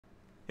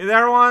Hey there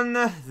everyone,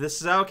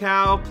 this is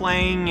Elcow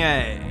playing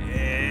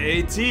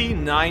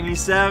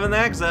AT97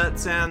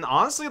 Exits, and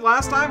honestly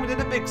last time we did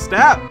a big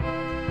step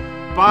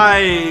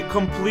by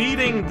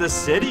completing the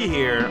city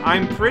here.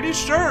 I'm pretty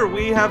sure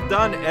we have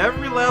done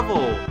every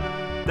level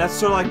that's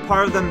sort of like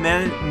part of the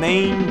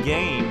main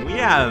game. We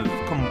have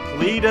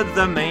completed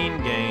the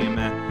main game.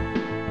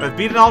 We've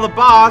beaten all the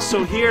boss,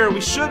 so here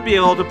we should be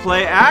able to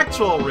play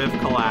actual Rift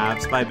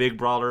Collapse by Big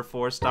Brawler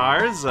 4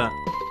 stars.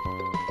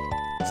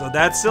 So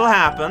that still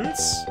happens.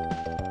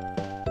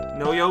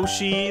 No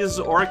Yoshis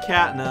or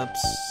catnips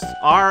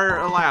are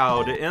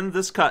allowed in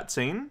this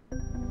cutscene.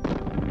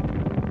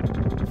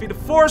 Defeat the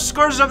 4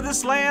 scourges of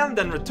this land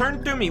and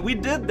return to me. We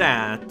did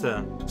that.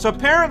 So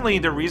apparently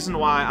the reason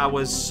why I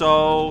was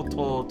so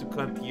told to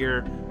come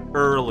here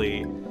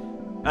early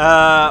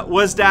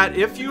was that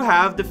if you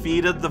have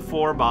defeated the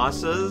 4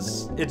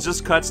 bosses, it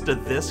just cuts to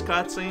this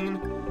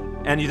cutscene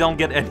and you don't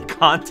get any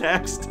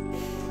context.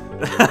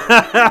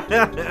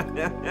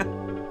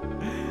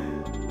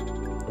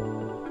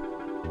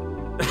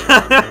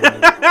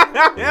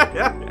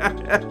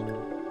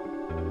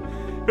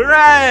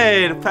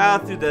 Hooray! The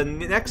path to the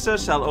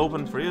Nexus shall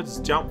open for you.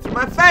 Just jump through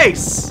my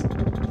face!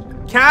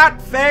 Cat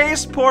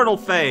face, portal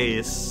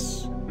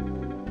face.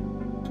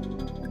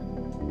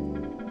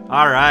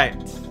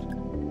 Alright.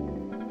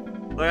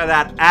 Look at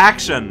that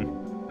action.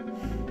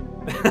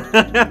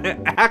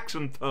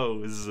 Action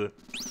pose.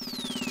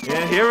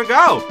 And here we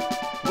go.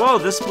 Whoa,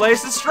 this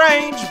place is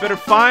strange. Better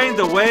find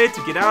a way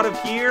to get out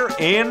of here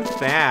and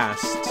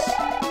fast.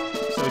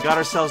 So we got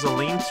ourselves a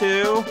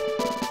lean-to.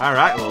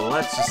 Alright, well,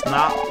 let's just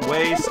not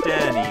waste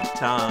any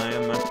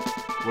time.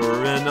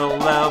 We're in a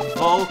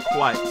level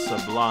quite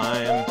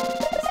sublime.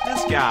 It's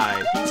this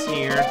guy. He's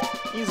here.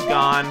 He's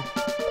gone.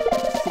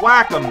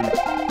 Thwack him.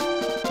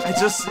 I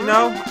just, you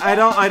know, I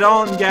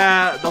don't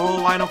get the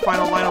whole Lino,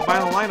 Final, Lino,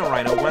 Final, Lino,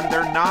 Rhino when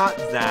they're not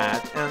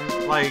that.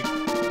 And, like,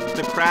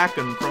 the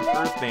Kraken from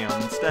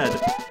Earthbound instead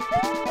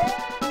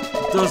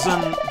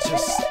doesn't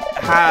just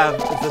have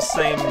the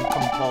same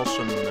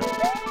compulsion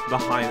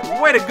behind it.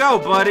 Way to go,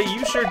 buddy!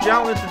 You sure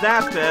jumped into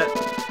that pit.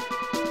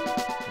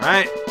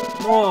 Right,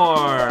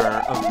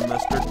 more of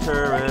Mr.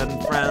 Turret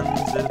and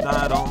friends. And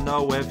I don't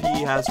know if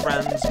he has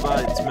friends,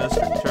 but it's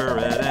Mr.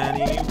 Turret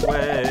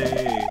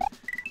anyway.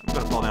 I'm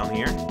gonna fall down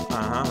here.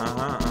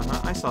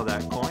 I saw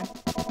that coin.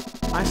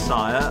 I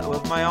saw it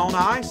with my own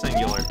eye,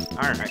 singular.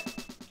 Alright.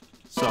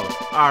 So,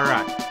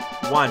 alright.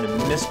 1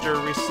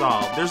 mystery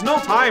solved. There's no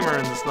timer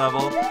in this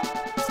level.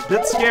 It's a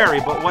bit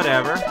scary, but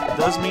whatever. It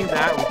does mean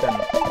that we can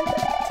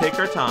take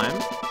our time.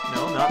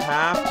 No, not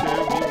have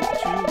to be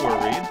too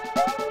worried.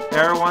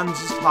 Everyone's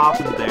just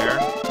hopping there.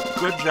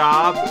 Good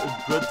job,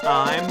 good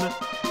time,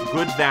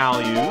 good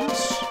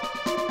values.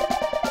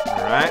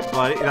 Alright,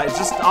 buddy.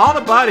 Just all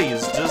the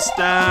buddies, just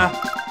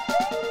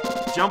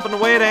jumping the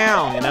way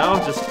down, you know?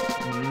 Just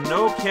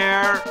no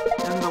care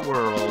in the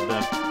world.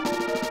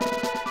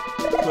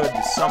 Could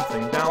be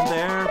something down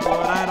there,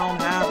 but I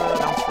don't have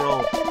it. I'm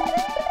scroll.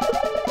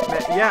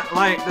 Yeah,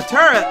 like, the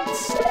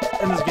turrets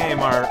in this game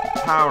are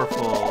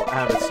powerful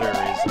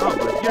adversaries. Oh,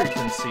 but here you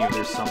can see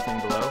there's something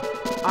below.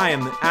 I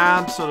am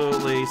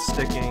absolutely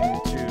sticking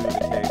to the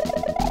cape.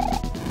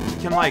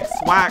 You can, like,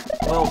 thwack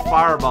little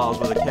fireballs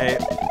with a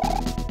cape.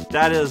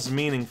 That is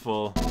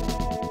meaningful.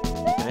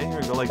 Okay,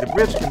 here we go. Like, the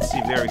bridge can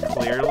see very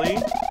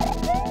clearly.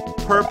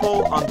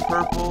 Purple on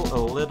purple, a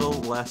little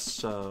less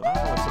so. I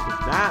don't know what's up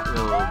with that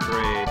little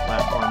gray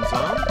platform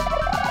zone.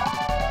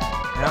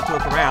 I have to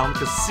look around,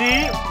 because see?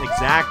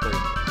 Exactly.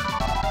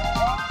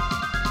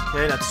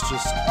 Okay, that's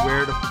just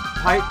where the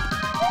pipe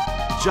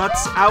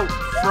juts out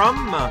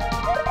from.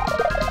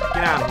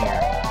 Get out of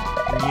here.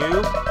 And you,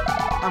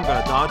 I'm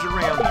gonna dodge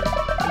around you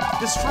and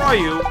destroy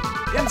you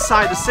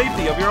inside the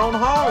safety of your own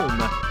home.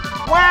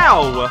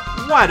 Wow,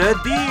 what a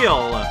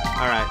deal.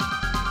 Alright.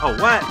 Oh,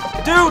 what?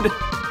 Dude!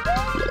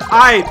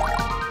 I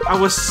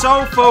was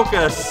so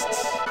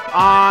focused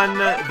on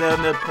the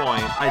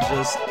midpoint.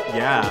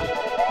 Yeah,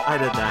 I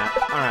did that.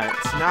 Alright,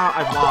 so now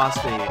I've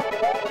lost a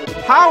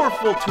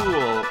powerful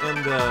tool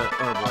in the...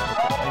 Oh boy,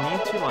 okay. I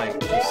need to, like,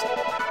 just...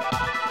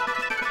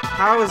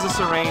 How is this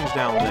arranged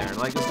down there?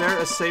 Like, is there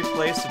a safe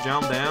place to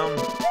jump down?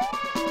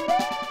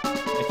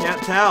 I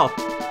can't tell.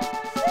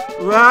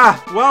 Ah,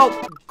 well,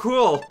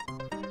 cool.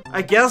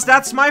 I guess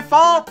that's my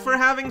fault for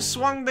having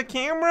swung the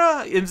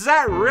camera? Is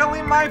that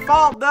really my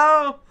fault,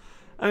 though?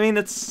 I mean,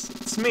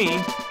 it's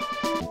me.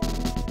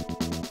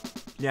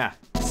 Yeah,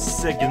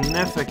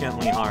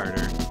 significantly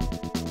harder.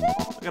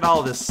 Look at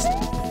all this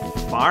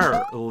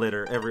fire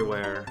litter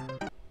everywhere.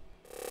 Wait,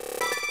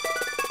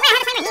 how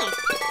to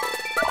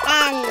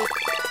climb here?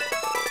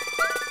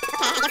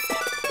 Okay, I guess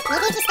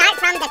maybe if you start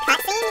from the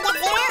cutscene, you get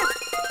 0.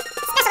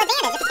 Special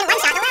advantage if you can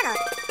one-shot the level.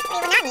 Or you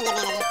would not need the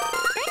advantage.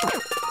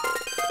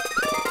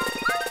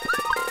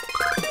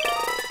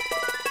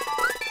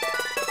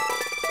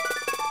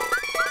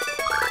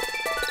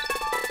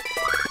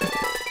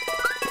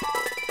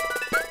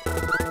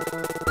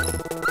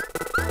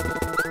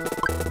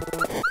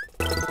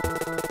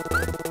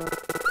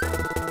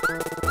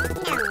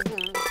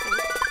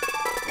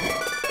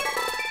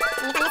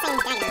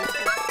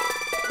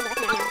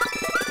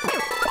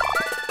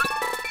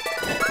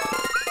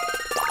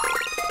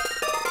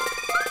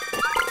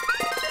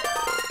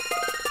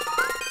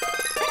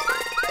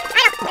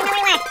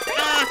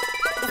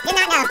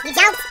 not know. You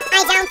jumped, I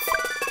jumped.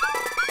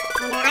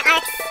 And our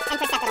arcs and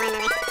percepted one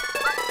another.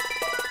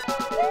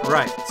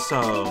 Right,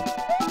 so...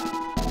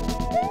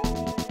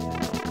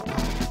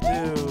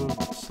 Dude,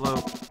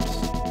 slopes.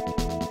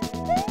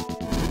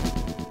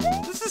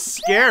 This is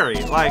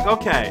scary. Like,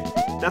 okay.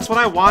 That's what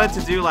I wanted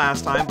to do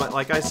last time, but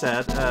like I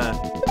said,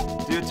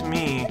 due to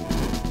me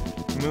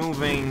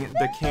moving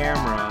the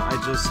camera, I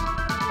just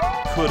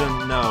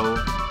couldn't know.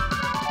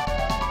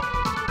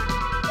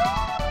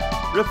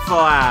 Rip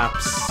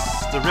collapse.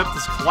 The rift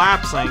is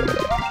collapsing.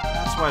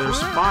 That's why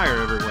there's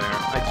fire everywhere.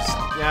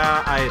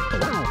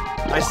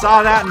 I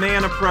saw that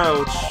man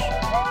approach,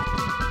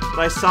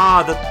 but I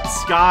saw the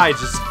sky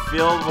just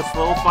filled with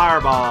little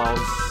fireballs,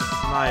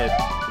 and I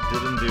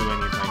didn't do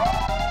anything.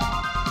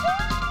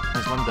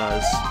 As one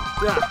does.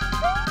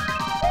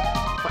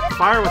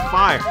 Fire with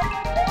fire.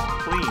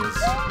 Please.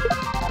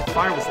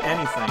 Fire with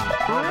anything.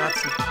 Oh,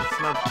 that's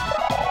not...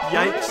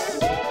 Yikes.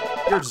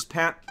 You're just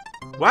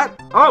What?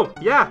 Oh,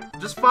 yeah,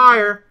 just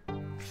fire.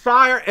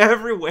 Fire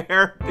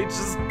everywhere. They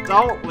just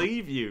don't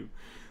leave you.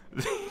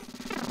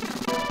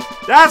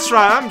 That's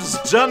right, I'm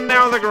just jutting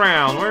down the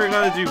ground. What are you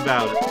gonna do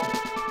about it?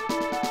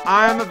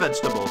 I'm a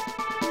vegetable.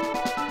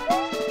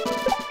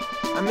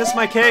 I miss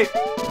my cape.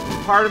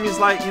 Part of me is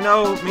like, you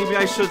know, maybe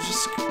I should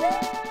just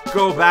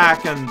go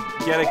back and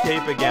get a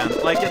cape again.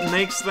 Like, it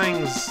makes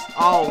things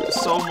all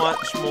so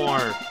much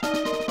more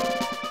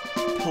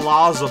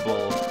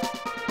plausible.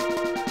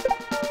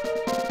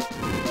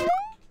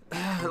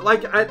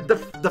 Like, the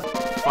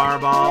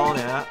fireball,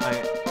 yeah,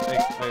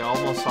 I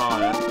almost saw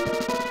it.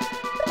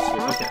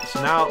 Sweet. Okay,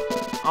 so now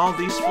all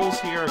these fools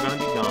here are gonna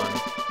be gone.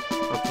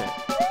 Okay.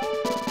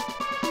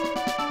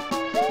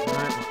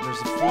 Alright, well,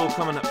 there's a fool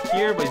coming up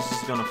here, but he's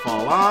just gonna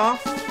fall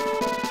off.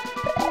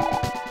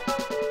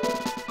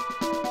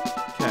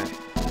 Okay.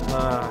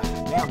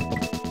 Man.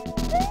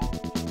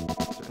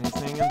 Is there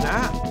anything in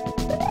that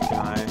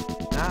guy?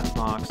 That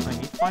box? I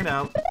need to find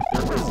out.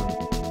 There isn't.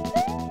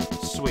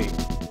 Sweet.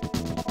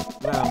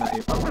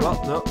 Oh, well,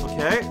 no,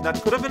 okay.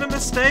 That could have been a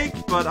mistake,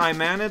 but I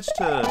managed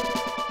to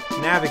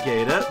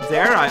navigate it.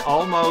 There, I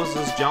almost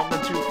just jumped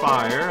into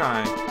fire.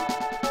 I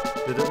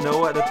didn't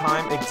know at the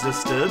time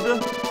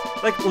existed.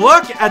 Like,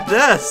 look at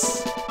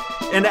this!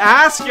 And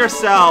ask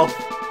yourself,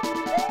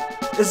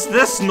 is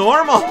this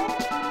normal?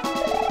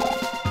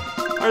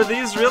 Are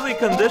these really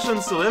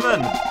conditions to live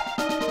in?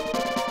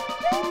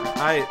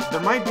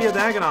 There might be a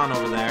Dagadon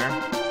over there.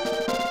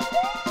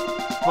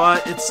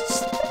 But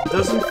it's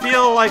doesn't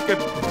feel like a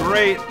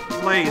great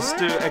place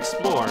to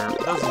explore,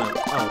 doesn't it?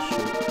 Oh,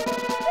 shoot.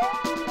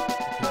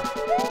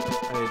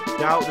 Okay. I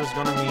doubt there's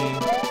gonna be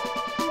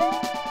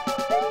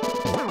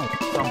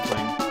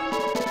something.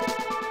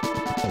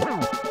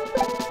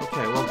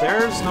 Okay, well,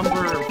 there's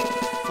number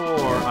 4,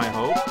 I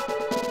hope.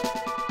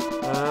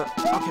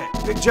 Okay,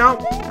 big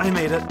jump! I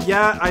made it.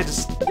 Yeah, I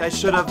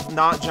should have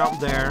not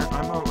jumped there.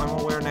 I'm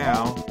aware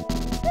now.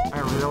 I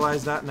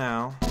realize that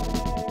now.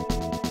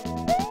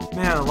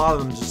 Man, a lot of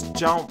them just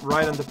jump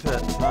right into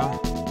pits, huh?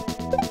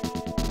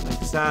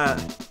 Like, is that...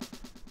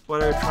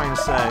 What are you trying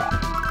to say?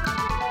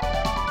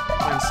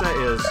 What I'm trying to say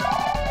is...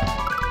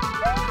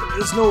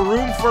 There's no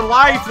room for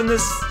life in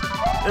this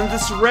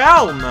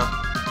realm!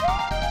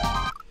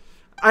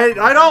 I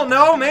don't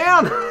know,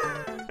 man!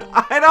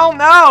 I don't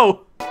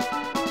know!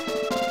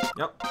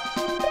 Yep.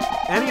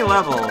 Any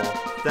level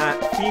that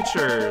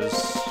features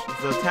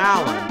the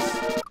talent...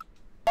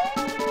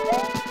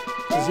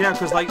 Yeah,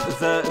 because like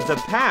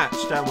the patch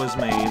that was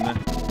made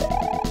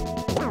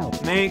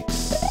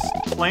makes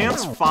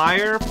plants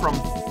fire from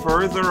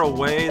further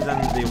away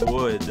than they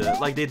would.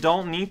 Like, they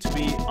don't need to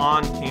be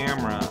on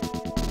camera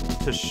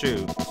to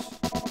shoot.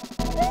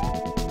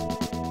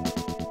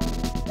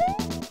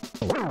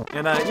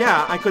 And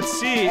yeah, I could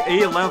see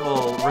a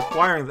level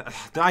requiring that.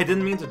 I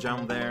didn't mean to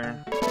jump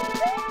there.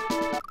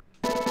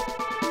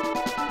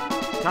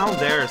 Down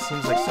there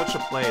seems like such a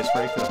place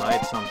where you could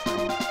hide something.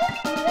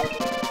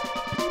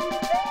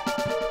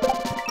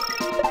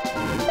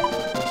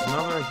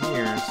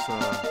 Here, so...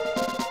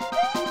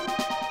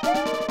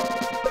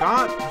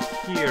 Got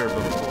here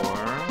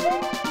before.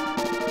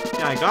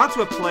 Yeah, I got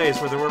to a place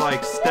where there were,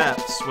 like,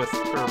 steps with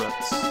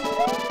curvets.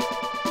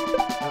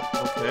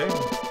 Okay.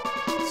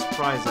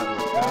 Surprised that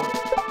worked out.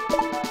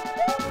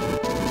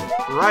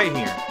 Right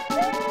here.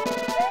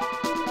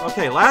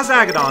 Okay, last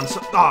Agadon.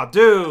 So, oh,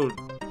 dude!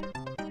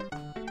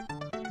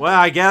 Well,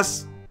 I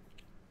guess...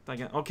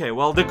 Okay,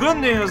 well, the good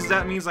news,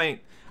 that means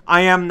I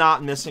am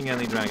not missing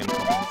any Dragon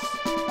Points.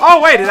 Oh,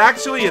 wait, it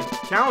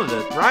counted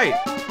it, right,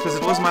 because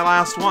it was my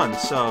last one,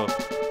 so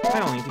I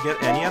don't need to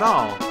get any at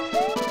all.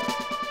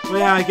 Well,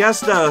 yeah, I guess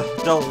the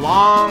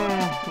long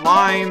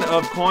line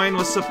of coin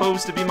was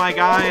supposed to be my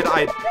guide.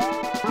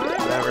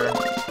 Whatever.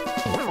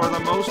 For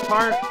the most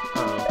part,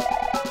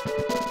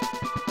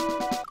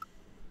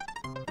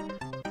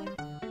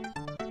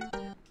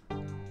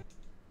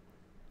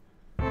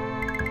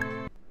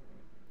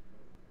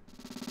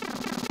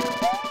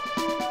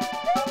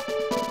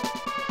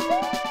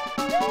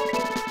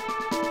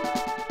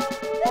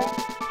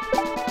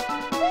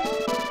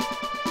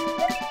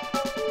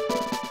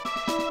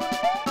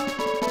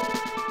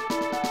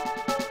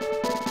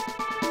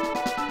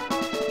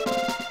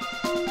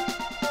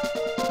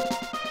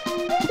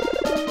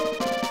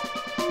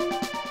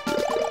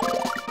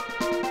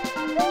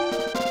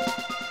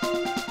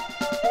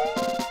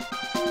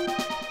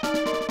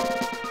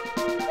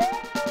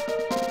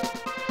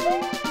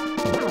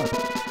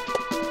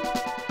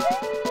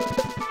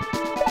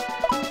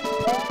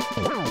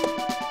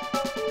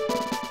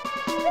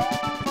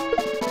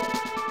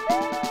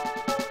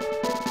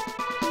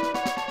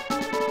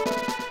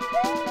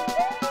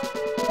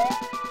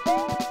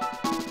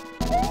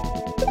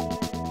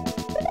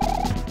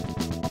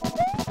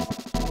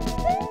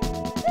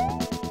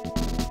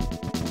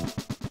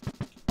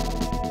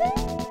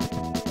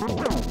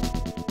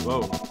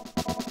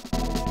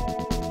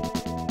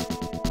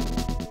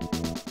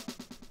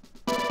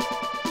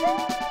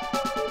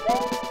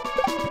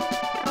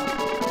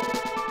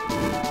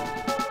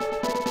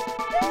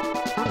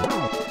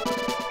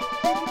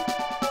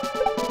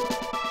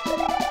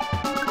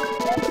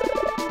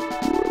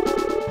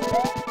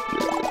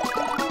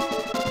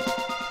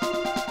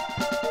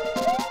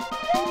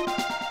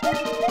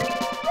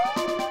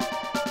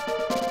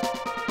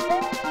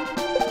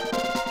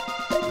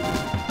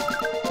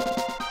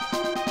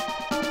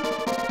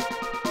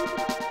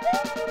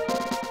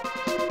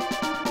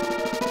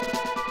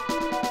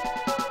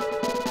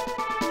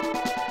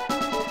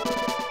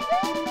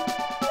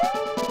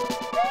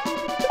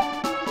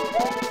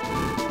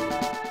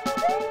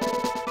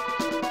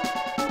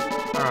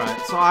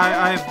 So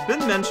I've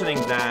been mentioning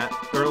that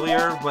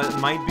earlier, but it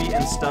might be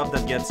in stuff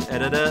that gets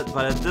edited,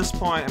 but at this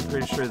point I'm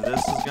pretty sure this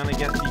is gonna be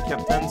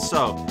kept in,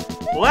 so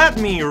let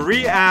me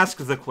re-ask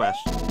the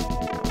question.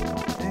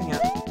 Dang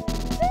it.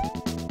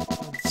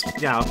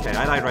 Yeah, okay,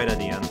 I died right at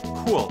the end.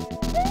 Cool.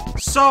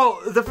 So,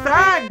 the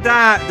fact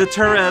that the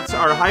turrets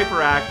are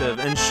hyperactive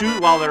and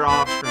shoot while they're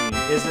off-screen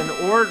is in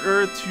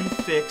order to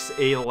fix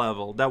a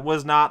level that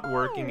was not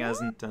working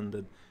as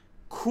intended.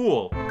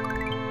 Cool.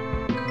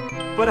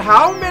 But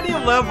how many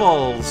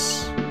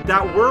levels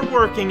that were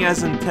working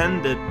as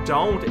intended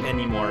don't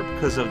anymore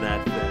because of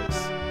that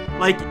fix?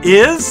 Like,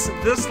 is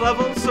this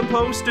level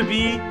supposed to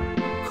be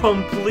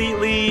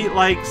completely,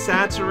 like,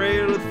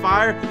 saturated with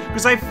fire?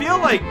 Because I feel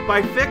like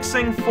by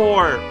fixing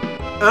for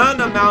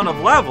an amount of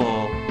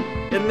level,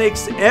 it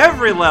makes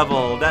every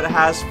level that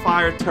has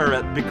fire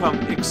turret become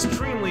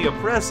extremely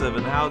oppressive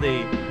in how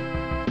they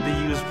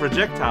use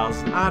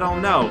projectiles. I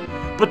don't know.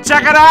 But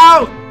check it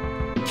out!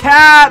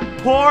 Cat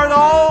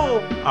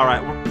Portal!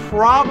 Alright, we're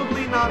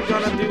probably not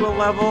gonna do a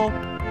level,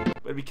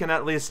 but we can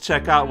at least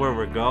check out where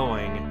we're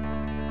going.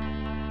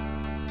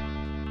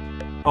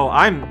 Oh,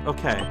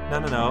 okay.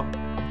 No.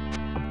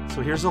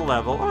 So here's a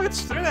level. Oh,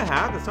 it's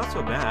 3.5. It's not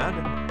so bad.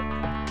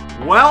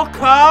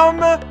 Welcome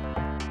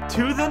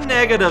to the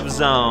negative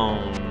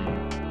zone.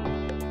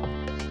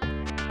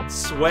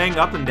 Swaying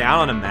up and down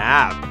on a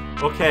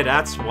map. Okay,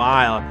 that's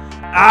wild.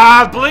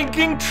 Ah,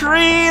 blinking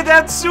tree!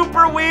 That's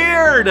super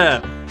weird!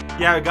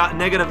 Yeah, we got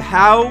negative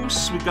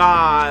house, we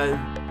got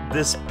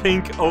this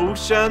pink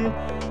ocean,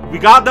 we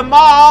got the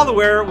mall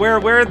where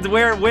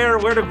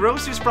the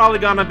grocery's probably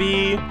gonna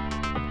be.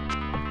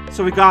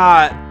 So we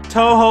got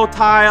Toho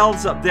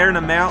tiles up there in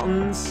the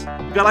mountains.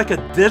 We got like a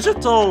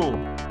digital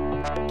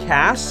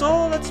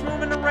castle that's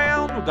moving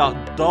around. We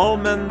got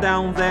Dolmen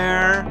down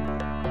there.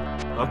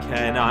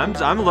 Okay, no,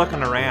 I'm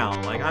looking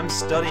around, like I'm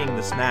studying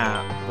this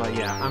map. But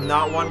yeah, I'm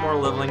not one more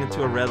leveling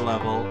into a red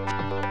level.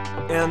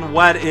 In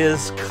what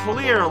is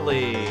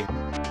clearly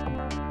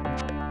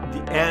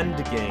the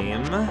end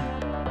game.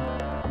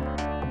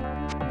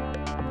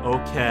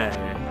 Okay.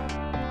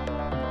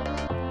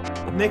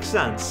 It makes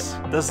sense,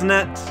 doesn't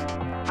it?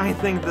 I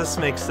think this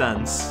makes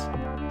sense.